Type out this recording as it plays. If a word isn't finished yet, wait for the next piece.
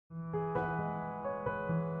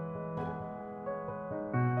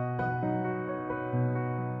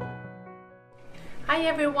Hi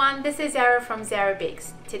everyone, this is Zara from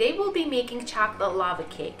Zarabakes. Today we'll be making chocolate lava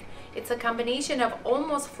cake. It's a combination of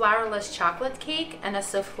almost flourless chocolate cake and a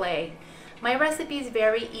souffle. My recipe is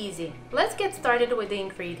very easy. Let's get started with the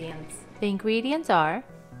ingredients. The ingredients are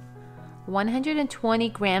 120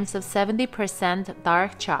 grams of 70%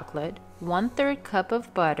 dark chocolate, 1/3 cup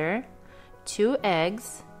of butter, 2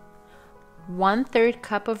 eggs, 1/3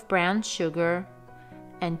 cup of brown sugar,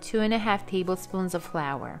 and 2.5 tablespoons of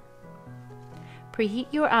flour. Preheat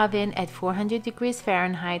your oven at 400 degrees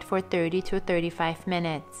Fahrenheit for 30 to 35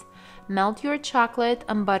 minutes. Melt your chocolate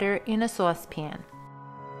and butter in a saucepan.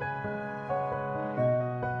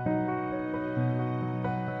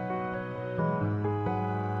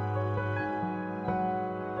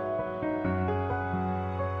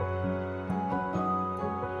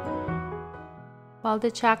 While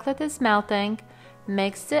the chocolate is melting,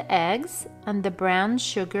 mix the eggs and the brown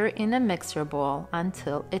sugar in a mixer bowl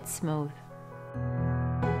until it's smooth.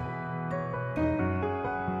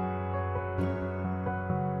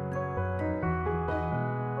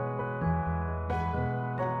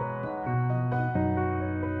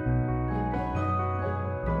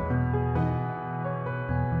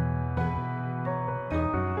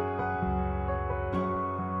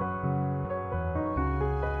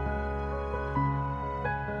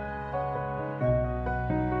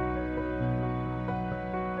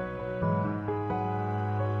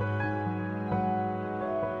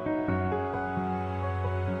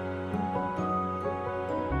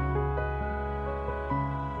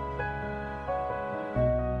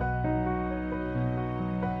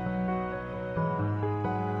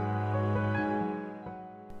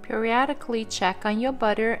 Periodically check on your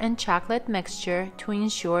butter and chocolate mixture to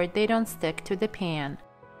ensure they don't stick to the pan.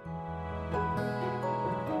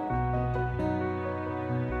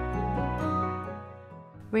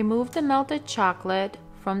 Remove the melted chocolate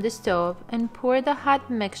from the stove and pour the hot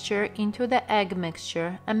mixture into the egg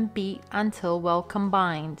mixture and beat until well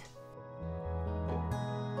combined.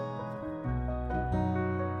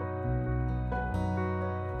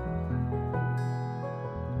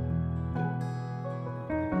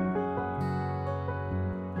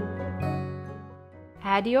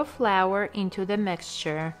 Add your flour into the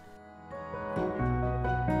mixture.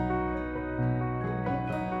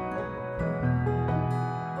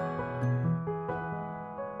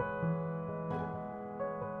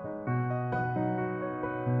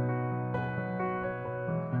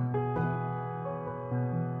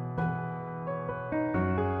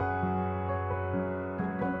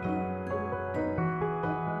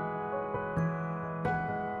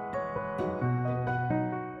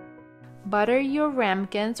 Butter your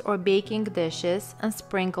ramekins or baking dishes and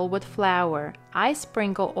sprinkle with flour. I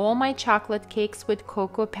sprinkle all my chocolate cakes with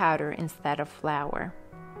cocoa powder instead of flour.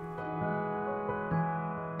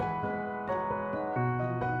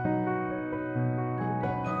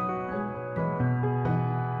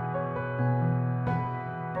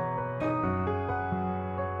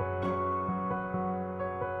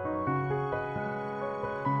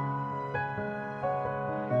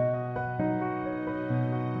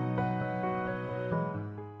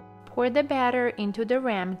 Pour the batter into the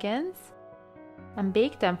ramekins and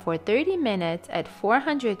bake them for 30 minutes at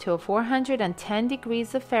 400 to 410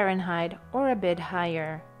 degrees of Fahrenheit or a bit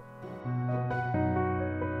higher.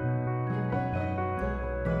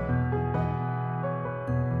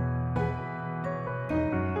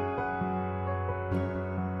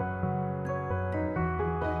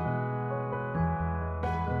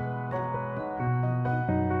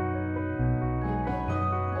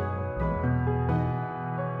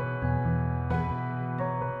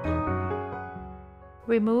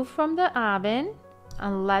 Remove from the oven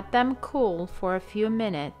and let them cool for a few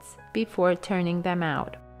minutes before turning them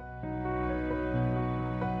out.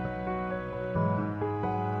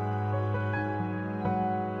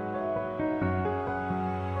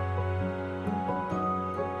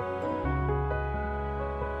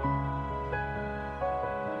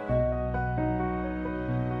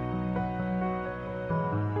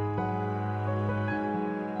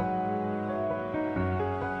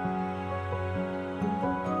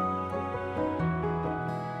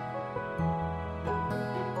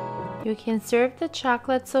 You can serve the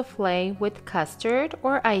chocolate souffle with custard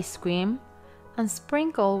or ice cream and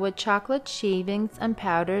sprinkle with chocolate shavings and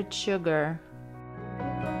powdered sugar.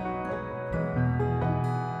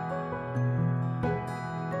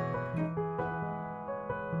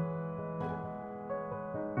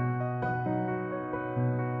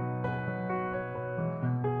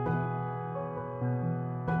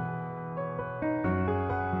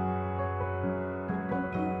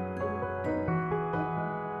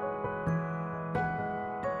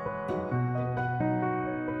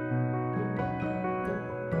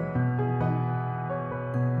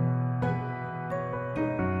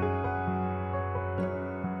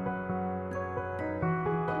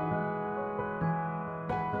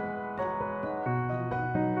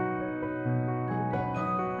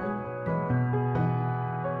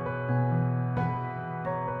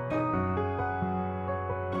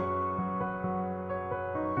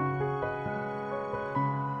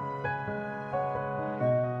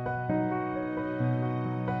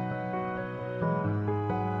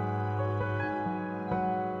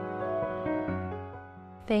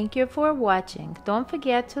 Thank you for watching. Don't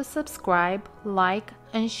forget to subscribe, like,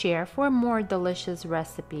 and share for more delicious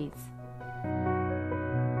recipes.